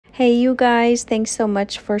Hey you guys, thanks so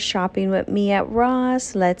much for shopping with me at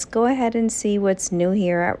Ross. Let's go ahead and see what's new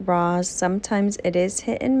here at Ross. Sometimes it is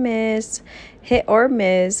hit or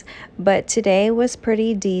miss, but today was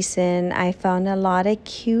pretty decent. I found a lot of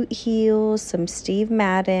cute heels, some Steve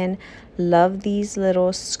Madden. Love these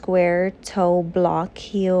little square toe block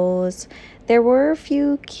heels. There were a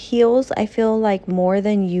few heels I feel like more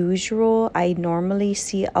than usual. I normally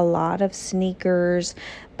see a lot of sneakers,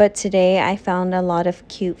 but today I found a lot of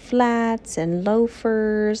cute flats and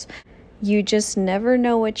loafers. You just never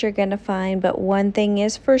know what you're gonna find, but one thing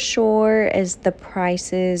is for sure is the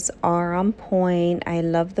prices are on point. I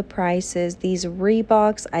love the prices. These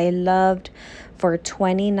Reeboks I loved for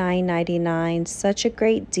 $29.99. Such a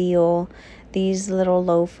great deal. These little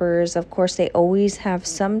loafers, of course, they always have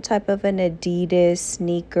some type of an Adidas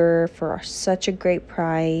sneaker for such a great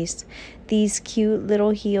price. These cute little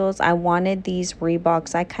heels, I wanted these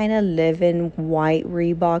Reeboks. I kind of live in white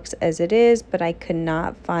Reeboks as it is, but I could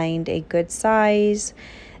not find a good size.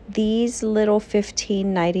 These little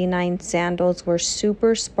 $15.99 sandals were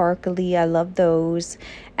super sparkly. I love those.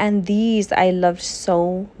 And these I loved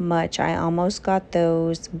so much. I almost got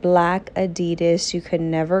those. Black Adidas. You could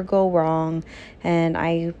never go wrong. And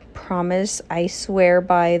I promise, I swear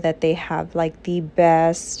by that they have like the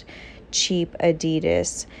best cheap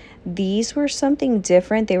Adidas. These were something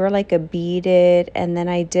different. They were like a beaded. And then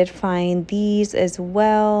I did find these as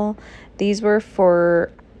well. These were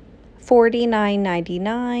for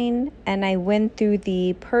 $49.99, and I went through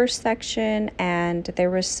the purse section and there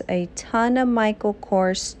was a ton of Michael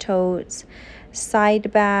Kors totes,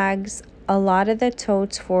 side bags. A lot of the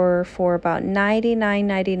totes were for about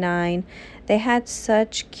 $99.99. They had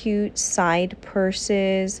such cute side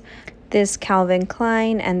purses. This Calvin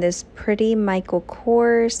Klein and this pretty Michael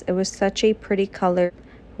Kors. It was such a pretty color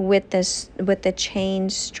with the chain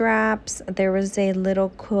straps. There was a little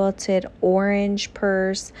quilted orange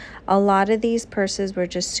purse. A lot of these purses were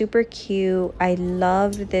just super cute. I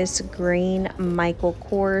loved this green Michael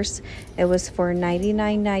Kors. It was for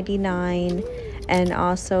 $99.99. And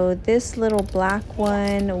also this little black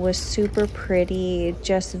one was super pretty,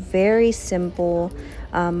 just very simple.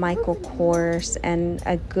 Michael Kors and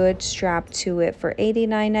a good strap to it for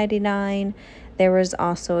 $89.99. There was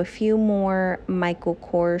also a few more Michael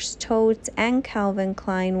Kors totes and Calvin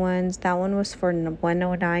Klein ones. That one was for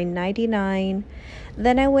 $109.99.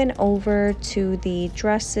 Then I went over to the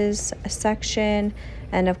dresses section,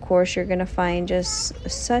 and of course you're gonna find just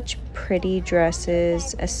such pretty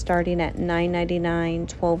dresses starting at $9.99,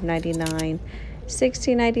 $12.99,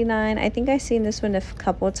 $16.99. I think I've seen this one a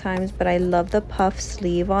couple times, but I love the puff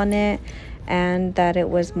sleeve on it and that it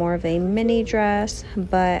was more of a mini dress.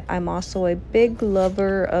 But I'm also a big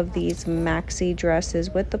lover of these maxi dresses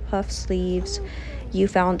with the puff sleeves. You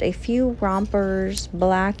found a few rompers,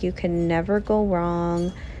 black, you can never go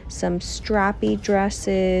wrong. Some strappy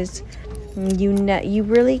dresses. You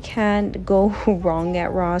really can't go wrong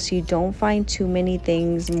at Ross. You don't find too many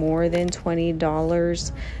things more than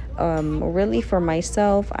 $20. Really for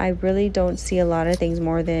myself, I really don't see a lot of things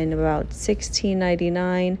more than about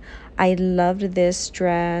 $16.99. I loved this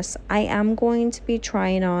dress. I am going to be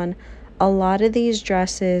trying on a lot of these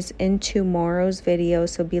dresses in tomorrow's video,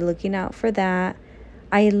 so be looking out for that.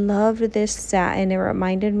 I loved this satin. It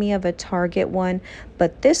reminded me of a Target one,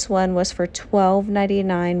 but this one was for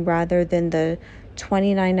 $12.99 rather than the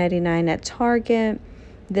 $29.99 at Target.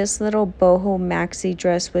 This little boho maxi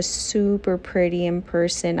dress was super pretty in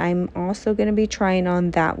person. I'm also going to be trying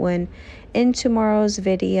on that one in tomorrow's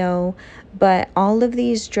video. But all of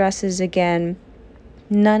these dresses, again,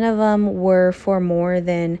 none of them were for more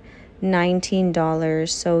than $19.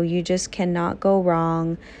 So you just cannot go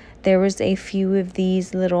wrong. There was a few of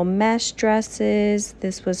these little mesh dresses.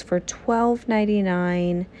 This was for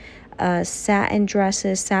 $12.99. Satin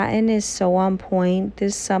dresses. Satin is so on point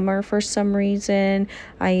this summer for some reason.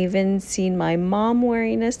 I even seen my mom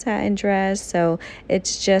wearing a satin dress, so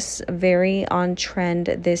it's just very on trend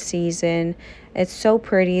this season. It's so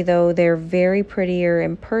pretty though. They're very prettier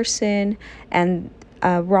in person, and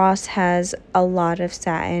Ross has a lot of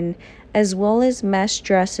satin as well as mesh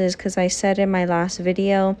dresses, because I said in my last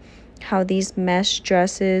video how these mesh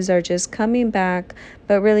dresses are just coming back,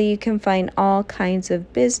 but really you can find all kinds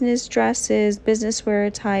of business dresses, business wear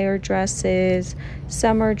attire dresses,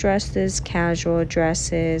 summer dresses, casual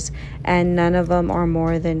dresses, and none of them are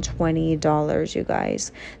more than $20, you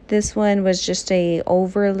guys. This one was just a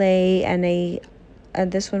overlay and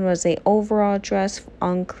this one was a overall dress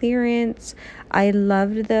on clearance. I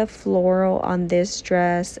loved the floral on this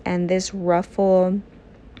dress and this ruffle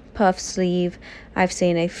puff sleeve. I've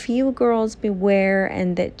seen a few girls wear,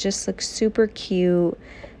 and that just looks super cute.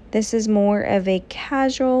 This is more of a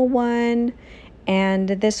casual one, and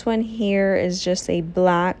this one here is just a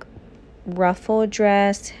black ruffle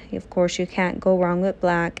dress. Of course, you can't go wrong with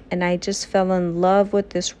black, and I just fell in love with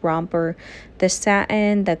this romper. The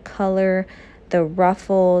satin, the color, the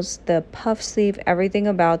ruffles, the puff sleeve, everything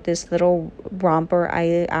about this little romper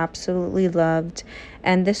I absolutely loved.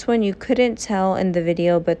 And this one you couldn't tell in the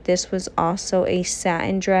video, but this was also a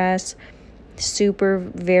satin dress. Super,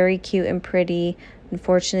 very cute and pretty.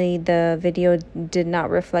 Unfortunately, the video did not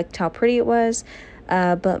reflect how pretty it was.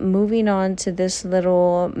 But moving on to this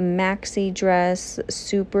little maxi dress,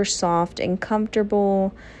 super soft and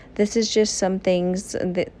comfortable. This is just some things,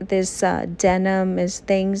 this denim is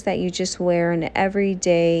things that you just wear in every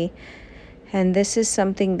day. And this is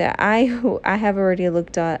something that I have already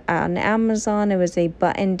looked at on Amazon. It was a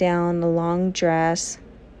button down long dress.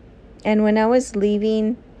 And when I was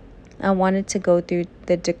leaving, I wanted to go through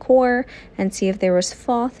the decor and see if there was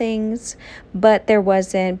fall things, but there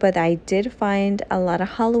wasn't. But I did find a lot of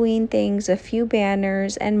Halloween things, a few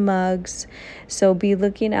banners and mugs. So be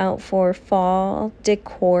looking out for fall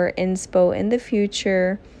decor inspo in the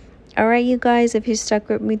future. All right, you guys, if you stuck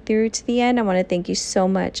with me through to the end, I want to thank you so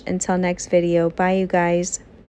much. Until next video, bye you guys.